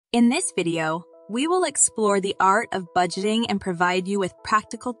In this video, we will explore the art of budgeting and provide you with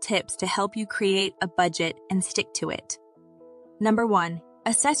practical tips to help you create a budget and stick to it. Number 1.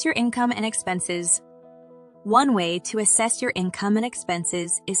 Assess your income and expenses. One way to assess your income and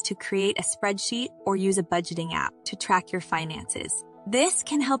expenses is to create a spreadsheet or use a budgeting app to track your finances. This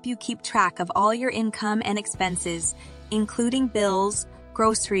can help you keep track of all your income and expenses, including bills,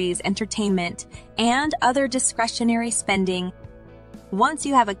 groceries, entertainment, and other discretionary spending. Once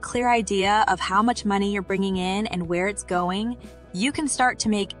you have a clear idea of how much money you're bringing in and where it's going, you can start to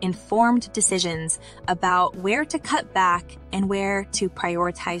make informed decisions about where to cut back and where to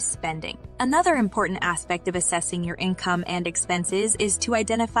prioritize spending. Another important aspect of assessing your income and expenses is to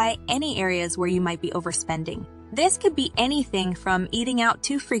identify any areas where you might be overspending. This could be anything from eating out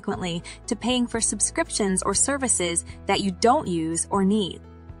too frequently to paying for subscriptions or services that you don't use or need.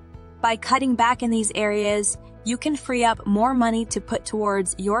 By cutting back in these areas, you can free up more money to put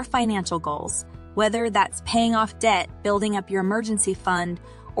towards your financial goals, whether that's paying off debt, building up your emergency fund,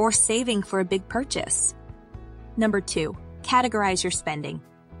 or saving for a big purchase. Number 2, categorize your spending.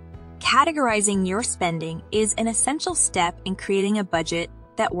 Categorizing your spending is an essential step in creating a budget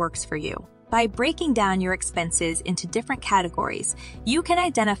that works for you. By breaking down your expenses into different categories, you can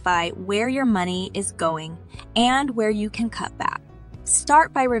identify where your money is going and where you can cut back.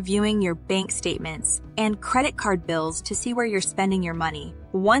 Start by reviewing your bank statements and credit card bills to see where you're spending your money.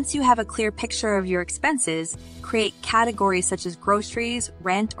 Once you have a clear picture of your expenses, create categories such as groceries,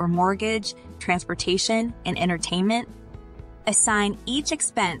 rent or mortgage, transportation, and entertainment. Assign each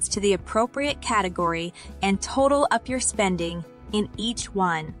expense to the appropriate category and total up your spending in each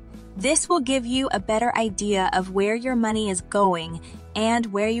one. This will give you a better idea of where your money is going and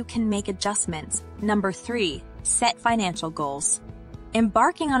where you can make adjustments. Number 3, set financial goals.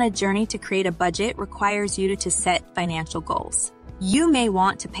 Embarking on a journey to create a budget requires you to set financial goals. You may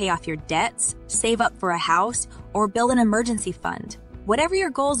want to pay off your debts, save up for a house, or build an emergency fund. Whatever your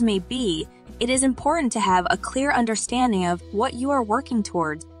goals may be, it is important to have a clear understanding of what you are working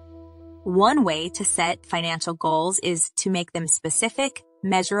towards. One way to set financial goals is to make them specific,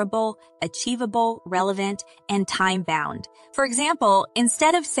 measurable, achievable, relevant, and time-bound. For example,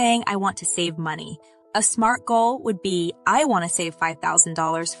 instead of saying, "I want to save money," a smart goal would be, "I want to save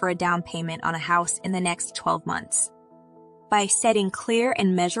 $5,000 for a down payment on a house in the next 12 months. By setting clear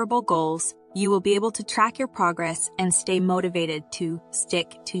and measurable goals, you will be able to track your progress and stay motivated to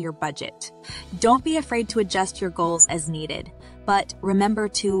stick to your budget. Don't be afraid to adjust your goals as needed, but remember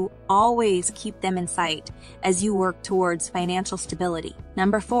to always keep them in sight as you work towards financial stability.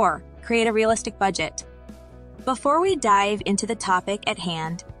 Number 4, create a realistic budget. Before we dive into the topic at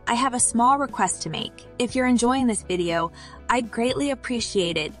hand, I have a small request to make. If you're enjoying this video, I'd greatly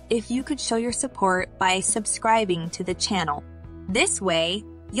appreciate it if you could show your support by subscribing to the channel. This way,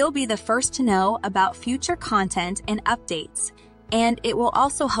 you'll be the first to know about future content and updates, and it will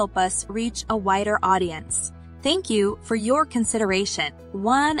also help us reach a wider audience. Thank you for your consideration.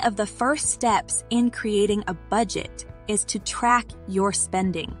 One of the first steps in creating a budget is to track your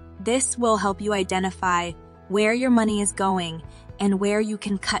spending. This will help you identify where your money is going and where you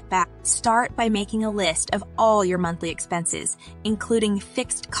can cut back. Start by making a list of all your monthly expenses, including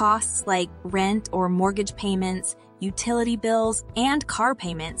fixed costs like rent or mortgage payments, utility bills, and car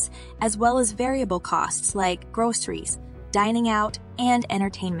payments, as well as variable costs like groceries, dining out, and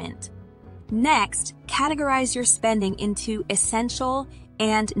entertainment. Next, categorize your spending into essential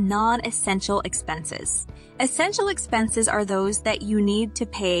and non-essential expenses. Essential expenses are those that you need to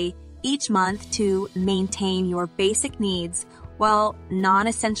pay each month to maintain your basic needs, while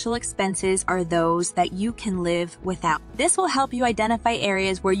non-essential expenses are those that you can live without. This will help you identify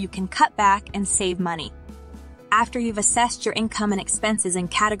areas where you can cut back and save money. After you've assessed your income and expenses and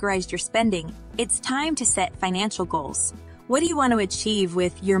categorized your spending, it's time to set financial goals. What do you want to achieve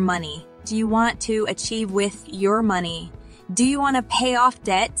with your money? Do you want to achieve with your money? Do you want to pay off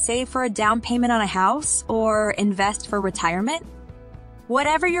debt, save for a down payment on a house, or invest for retirement?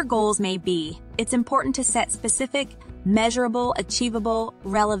 Whatever your goals may be, it's important to set specific, measurable, achievable,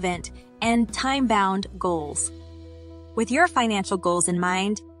 relevant, and time-bound goals. With your financial goals in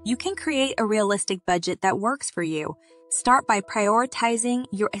mind, you can create a realistic budget that works for you. Start by prioritizing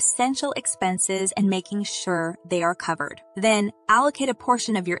your essential expenses and making sure they are covered. Then, allocate a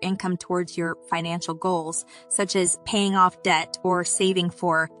portion of your income towards your financial goals, such as paying off debt or saving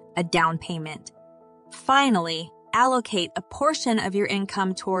for a down payment. Finally, allocate a portion of your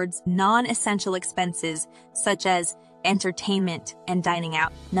income towards non-essential expenses, such as entertainment and dining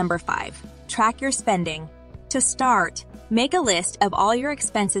out. Number 5, track your spending. To start, make a list of all your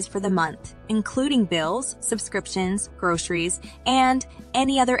expenses for the month, including bills, subscriptions, groceries, and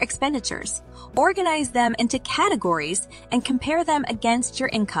any other expenditures. Organize them into categories and compare them against your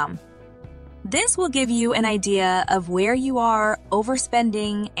income. This will give you an idea of where you are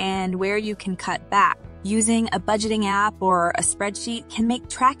overspending and where you can cut back. Using a budgeting app or a spreadsheet can make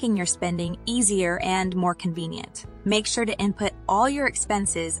tracking your spending easier and more convenient. Make sure to input all your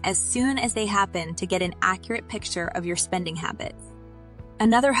expenses as soon as they happen to get an accurate picture of your spending habits.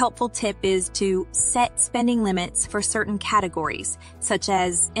 Another helpful tip is to set spending limits for certain categories, such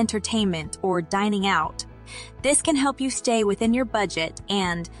as entertainment or dining out. This can help you stay within your budget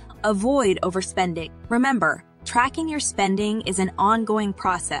and avoid overspending. Remember, tracking your spending is an ongoing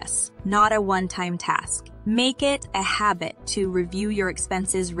process, not a one-time task. Make it a habit to review your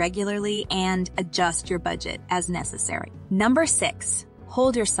expenses regularly and adjust your budget as necessary. Number 6,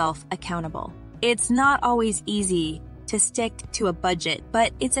 hold yourself accountable. It's not always easy to stick to a budget,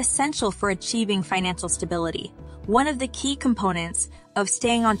 but it's essential for achieving financial stability. One of the key components of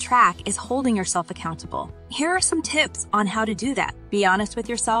staying on track is holding yourself accountable. Here are some tips on how to do that. Be honest with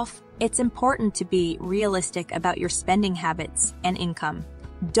yourself. It's important to be realistic about your spending habits and income.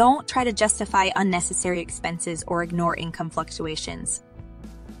 Don't try to justify unnecessary expenses or ignore income fluctuations.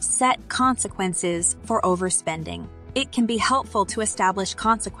 Set consequences for overspending. It can be helpful to establish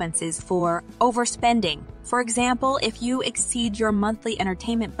consequences for overspending. For example, if you exceed your monthly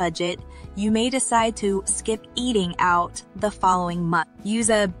entertainment budget, you may decide to skip eating out the following month.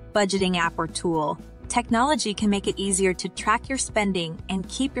 Use a budgeting app or tool. Technology can make it easier to track your spending and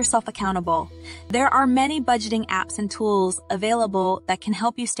keep yourself accountable. There are many budgeting apps and tools available that can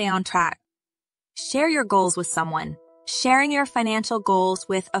help you stay on track. Share your goals with someone. Sharing your financial goals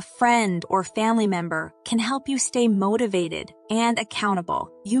with a friend or family member can help you stay motivated and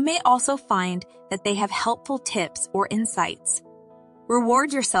accountable. You may also find that they have helpful tips or insights.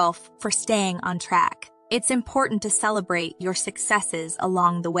 Reward yourself for staying on track. It's important to celebrate your successes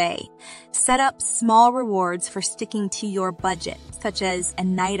along the way. Set up small rewards for sticking to your budget, such as a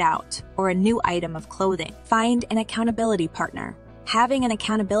night out or a new item of clothing. Find an accountability partner. Having an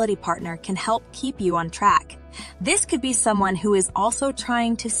accountability partner can help keep you on track. This could be someone who is also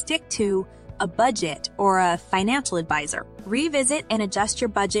trying to stick to a budget or a financial advisor. Revisit and adjust your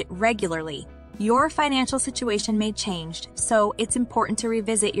budget regularly. Your financial situation may change, so it's important to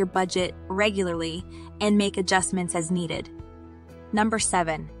revisit your budget regularly and make adjustments as needed. Number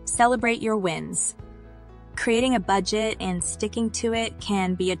 7, celebrate your wins. Creating a budget and sticking to it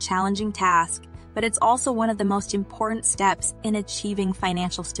can be a challenging task, but it's also one of the most important steps in achieving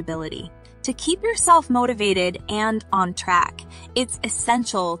financial stability. To keep yourself motivated and on track, it's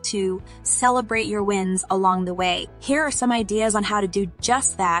essential to celebrate your wins along the way. Here are some ideas on how to do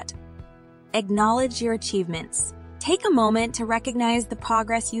just that. Acknowledge your achievements. Take a moment to recognize the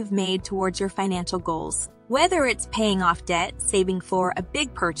progress you've made towards your financial goals. Whether it's paying off debt, saving for a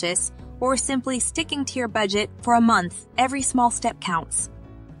big purchase, or simply sticking to your budget for a month, every small step counts.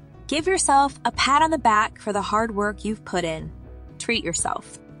 Give yourself a pat on the back for the hard work you've put in. Treat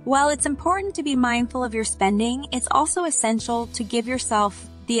yourself. While it's important to be mindful of your spending, it's also essential to give yourself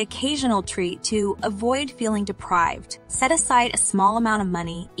the occasional treat to avoid feeling deprived. Set aside a small amount of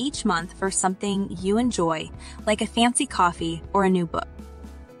money each month for something you enjoy, like a fancy coffee or a new book.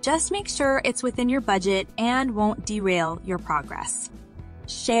 Just make sure it's within your budget and won't derail your progress.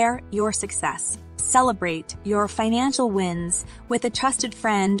 Share your success. Celebrate your financial wins with a trusted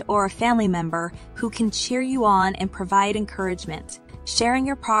friend or a family member who can cheer you on and provide encouragement. Sharing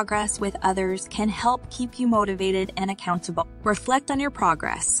your progress with others can help keep you motivated and accountable. Reflect on your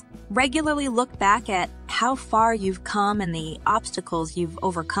progress. Regularly look back at how far you've come and the obstacles you've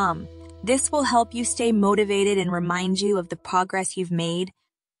overcome. This will help you stay motivated and remind you of the progress you've made.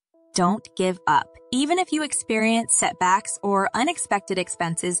 Don't give up. Even if you experience setbacks or unexpected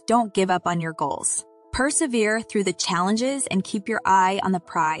expenses, don't give up on your goals. Persevere through the challenges and keep your eye on the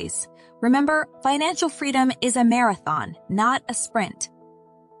prize. Remember, financial freedom is a marathon, not a sprint.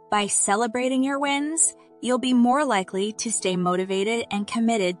 By celebrating your wins, you'll be more likely to stay motivated and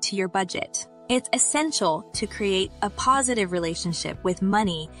committed to your budget. It's essential to create a positive relationship with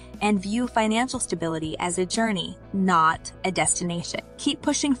money and view financial stability as a journey, not a destination. Keep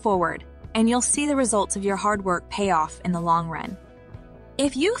pushing forward, and you'll see the results of your hard work pay off in the long run.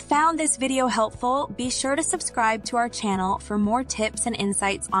 If you found this video helpful, be sure to subscribe to our channel for more tips and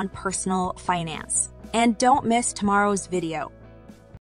insights on personal finance. And don't miss tomorrow's video.